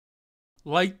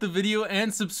Like the video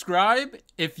and subscribe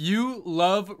if you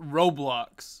love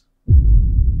Roblox.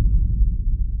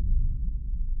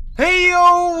 Hey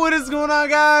yo, what is going on,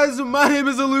 guys? My name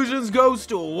is Illusions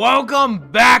Ghost.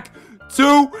 Welcome back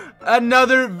to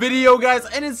another video, guys.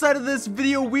 And inside of this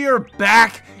video, we are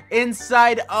back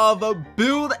inside of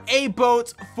Build a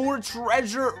Boat for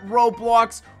Treasure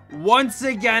Roblox once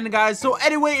again, guys. So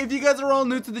anyway, if you guys are all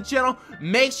new to the channel,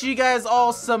 make sure you guys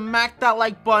all smack that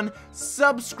like button,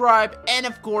 subscribe, and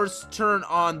of course turn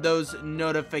on those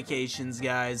notifications,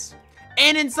 guys.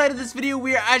 And inside of this video,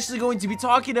 we are actually going to be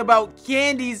talking about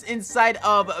candies inside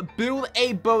of Build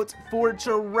a Boat for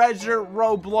Treasure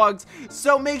Roblox.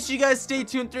 So make sure you guys stay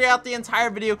tuned throughout the entire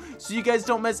video so you guys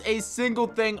don't miss a single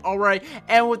thing, alright?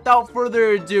 And without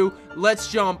further ado, let's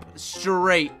jump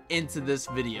straight into this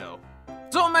video.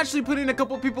 So I'm actually putting a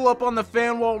couple people up on the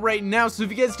fan wall right now, so if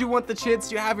you guys do want the chance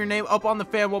to have your name up on the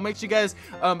fan wall, make sure you guys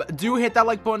do hit that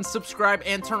like button, subscribe,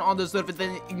 and turn on those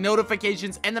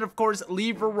notifications, and then of course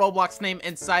leave your Roblox name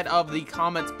inside of the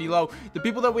comments below. The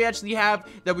people that we actually have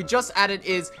that we just added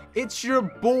is it's your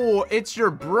bro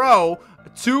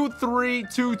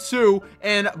 2322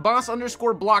 and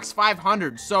boss_blocks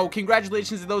 500. So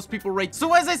congratulations to those people, right?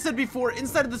 So as I said before,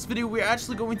 inside of this video we're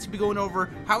actually going to be going over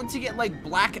how to get like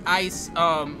black ice,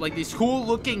 like these cool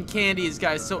looking candies,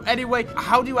 guys. So anyway,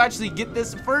 how do you actually get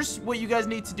this? First, what you guys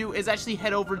need to do is actually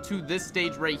head over to this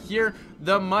stage right here,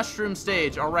 the mushroom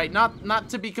stage. All right, not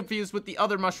to be confused with the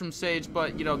other mushroom stage,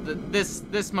 but you know,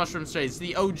 this mushroom stage,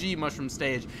 the OG mushroom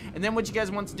stage. And then what you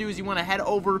guys want to do is you want to head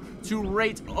over to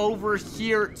right over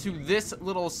here to this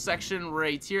little section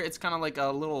right here. It's kind of like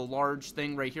a little large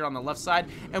thing right here on the left side,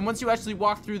 and once you actually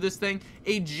walk through this thing,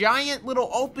 a giant little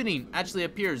opening actually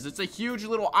appears. It's a huge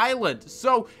little island.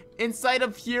 So inside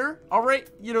of here, all right,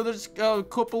 you know, there's a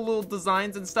couple little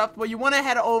designs and stuff, but you want to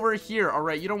head over here, all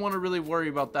right? You don't want to really worry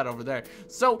about that over there.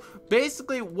 So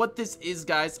basically what this is,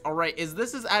 guys, all right, is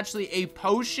this is actually a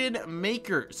potion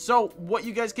maker. So what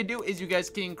you guys can do is you guys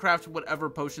can craft whatever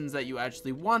potions that you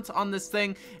actually want on this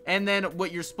thing, and then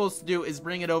what you're supposed to do is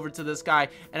bring it over to this guy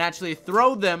and actually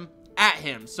throw them at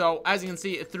him. So as you can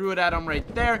see, it threw it at him right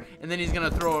there, and then he's gonna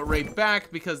throw it right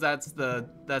back because that's the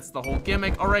whole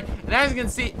gimmick. All right, and as you can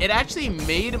see, it actually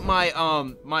made my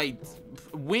my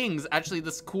wings actually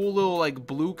this cool little like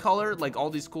blue color, like all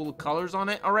these cool colors on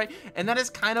it. All right, and that is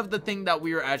kind of the thing that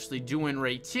we are actually doing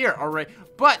right here. All right,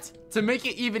 but to make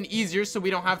it even easier so we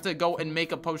don't have to go and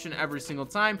make a potion every single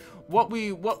time, what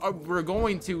we're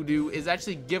going to do is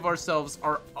actually give ourselves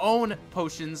our own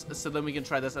potions, so then we can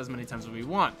try this as many times as we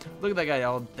want. Look at that guy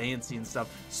all dancing and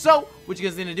stuff. So what you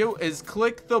guys need to do is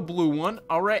click the blue one,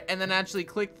 all right, and then actually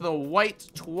click the white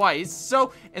twice.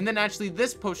 So, and then actually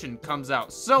this potion comes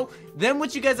out. So then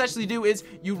what you guys actually do is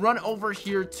you run over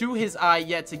here to his eye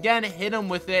yet again, hit him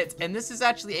with it, and this is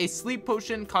actually a sleep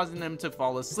potion causing him to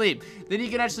fall asleep. Then you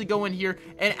can actually go in here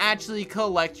and actually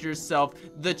collect yourself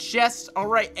the chest, all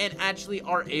right, and actually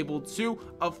are able to,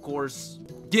 of course,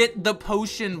 get the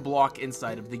potion block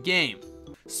inside of the game.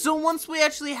 So once we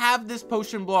actually have this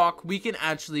potion block, we can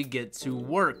actually get to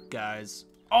work, guys.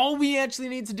 All we actually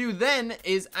need to do then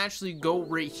is actually go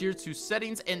right here to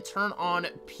settings and turn on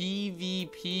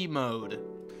PvP mode.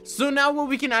 So now what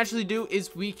we can actually do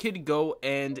is we could go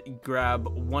and grab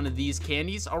one of these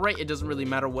candies. All right, it doesn't really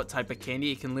matter what type of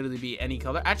candy. It can literally be any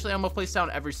color. Actually, I'm gonna place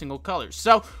down every single color.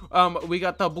 So we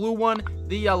got the blue one,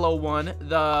 the yellow one,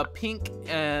 the pink,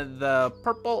 and the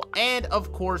purple, and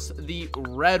of course the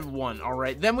red one. All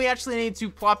right, then we actually need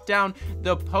to plop down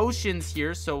the potions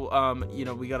here. So you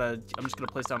know, I'm just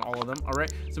gonna place down all of them. All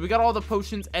right, so we got all the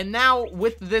potions, and now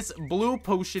with this blue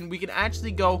potion we can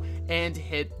actually go and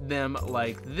hit them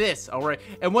like this. All right,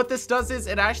 and what this does is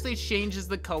it actually changes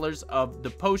the colors of the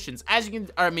potions, as you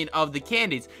can, of the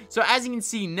candies. So as you can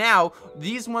see now,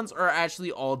 these ones are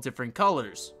actually all different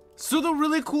colors. So the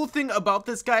really cool thing about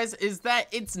this, guys, is that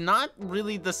it's not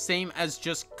really the same as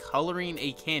just coloring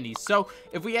a candy. So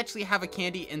if we actually have a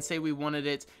candy and say we wanted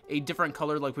it a different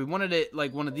color, like we wanted it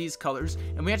like one of these colors,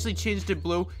 and we actually changed it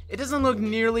blue, it doesn't look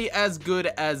nearly as good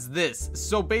as this.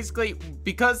 So basically,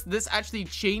 because this actually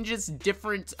changes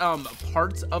different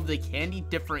parts of the candy,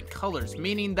 different colors,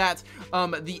 meaning that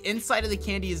the inside of the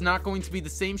candy is not going to be the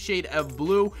same shade of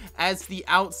blue as the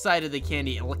outside of the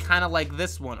candy, kind of like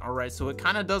this one. All right, so it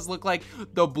kind of does does look like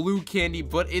the blue candy,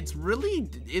 but it's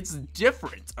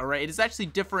different. All right, it is actually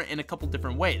different in a couple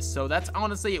different ways. So that's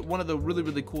honestly one of the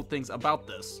really cool things about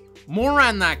this. More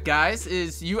on that, guys,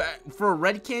 is for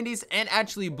red candies and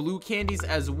actually blue candies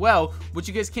as well, what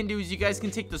you guys can do is you guys can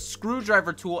take the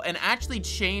screwdriver tool and actually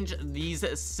change these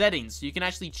settings. So you can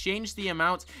actually change the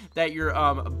amount that your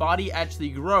body actually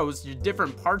grows, your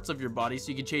different parts of your body. So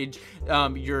you can change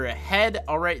your head,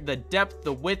 all right, the depth,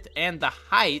 the width, and the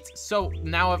height. So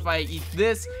now if I eat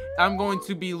this, I'm going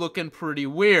to be looking pretty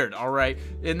weird, all right?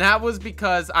 And that was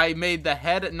because I made the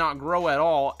head not grow at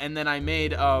all, and then I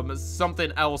made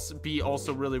something else be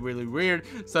also really weird.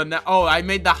 So now, oh, I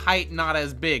made the height not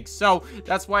as big, so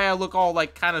that's why I look all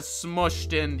like kind of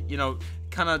smushed and, you know,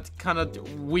 kind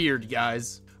of weird,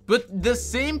 guys. But the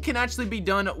same can actually be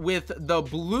done with the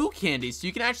blue candy. So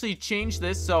you can actually change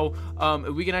this. So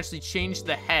we can actually change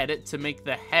the head to make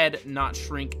the head not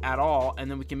shrink at all.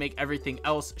 And then we can make everything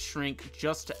else shrink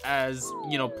just as,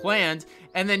 you know, planned.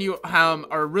 And then you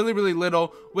are really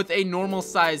little with a normal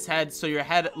size head. So your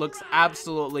head looks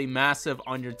absolutely massive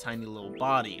on your tiny little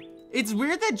body. It's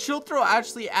weird that Chiltro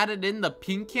actually added in the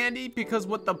pink candy, because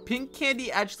what the pink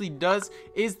candy actually does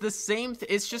is the same.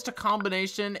 It's just a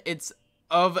combination. It's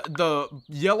of the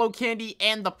yellow candy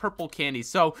and the purple candy.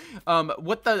 So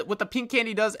what the pink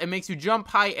candy does, it makes you jump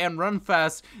high and run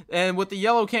fast, and what the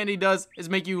yellow candy does is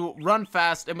make you run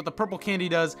fast, and what the purple candy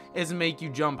does is make you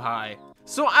jump high.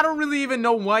 So I don't really even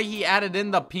know why he added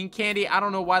in the pink candy. I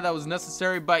don't know why that was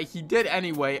necessary, but he did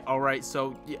anyway. All right,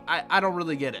 so I don't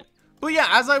really get it. But yeah,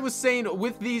 as I was saying,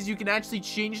 with these, you can actually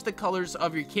change the colors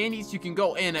of your candies. You can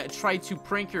go and try to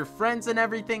prank your friends and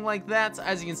everything like that.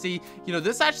 As you can see, you know,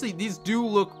 these do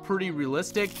look pretty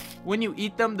realistic. When you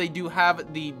eat them, they do have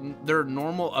their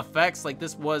normal effects. Like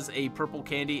this was a purple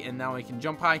candy, and now I can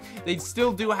jump high. They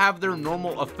still do have their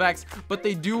normal effects, but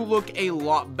they do look a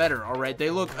lot better. All right, they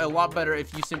look a lot better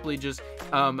if you simply just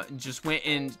went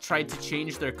and tried to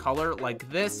change their color like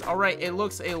this. All right, it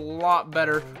looks a lot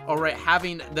better. All right,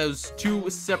 having those two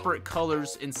separate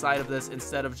colors inside of this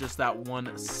instead of just that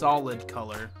one solid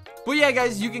color. But yeah,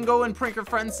 guys, you can go and prank your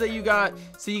friends. Say you got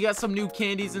some new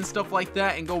candies and stuff like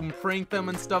that, and go and prank them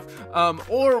and stuff.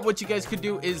 Or what you guys could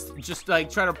do is just like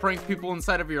try to prank people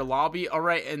inside of your lobby. All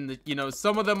right, and you know,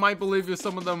 some of them might believe you,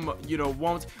 some of them, you know,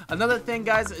 won't. Another thing,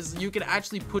 guys, is you can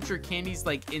actually put your candies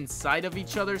like inside of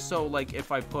each other. So like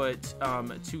if I put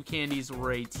two candies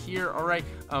right here, all right,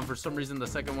 for some reason the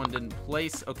second one didn't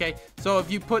place. Okay, so if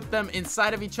you put them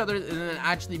inside of each other and then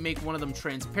actually make one of them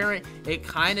transparent, it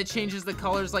kind of changes the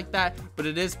colors like that, but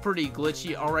it is pretty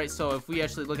glitchy. All right, so if we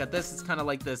actually look at this, it's kind of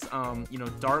like this you know,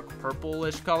 dark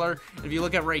purplish color. If you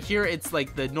look at right here, it's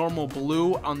like the normal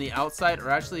blue on the outside, or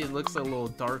actually it looks a little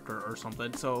darker or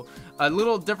something. So a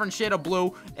little different shade of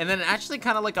blue, and then actually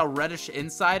kind of like a reddish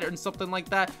inside or something like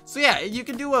that. So yeah, you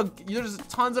can do there's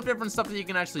tons of different stuff that you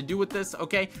can actually do with this.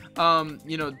 Okay,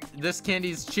 you know, this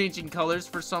candy is changing colors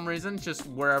for some reason, just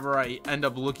wherever I end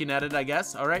up looking at it, I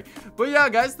guess. All right, but yeah,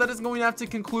 guys, that is going to have to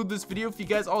conclude this video. If you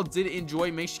guys all did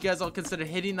enjoy, make sure you guys all consider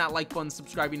hitting that like button,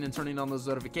 subscribing, and turning on those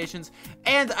notifications.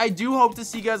 And I do hope to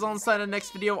see you guys on inside the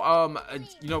next video.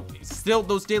 You know, still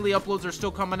those daily uploads are still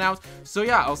coming out, so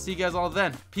yeah, I'll see you guys all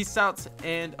then. Peace out,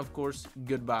 and of course,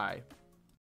 goodbye.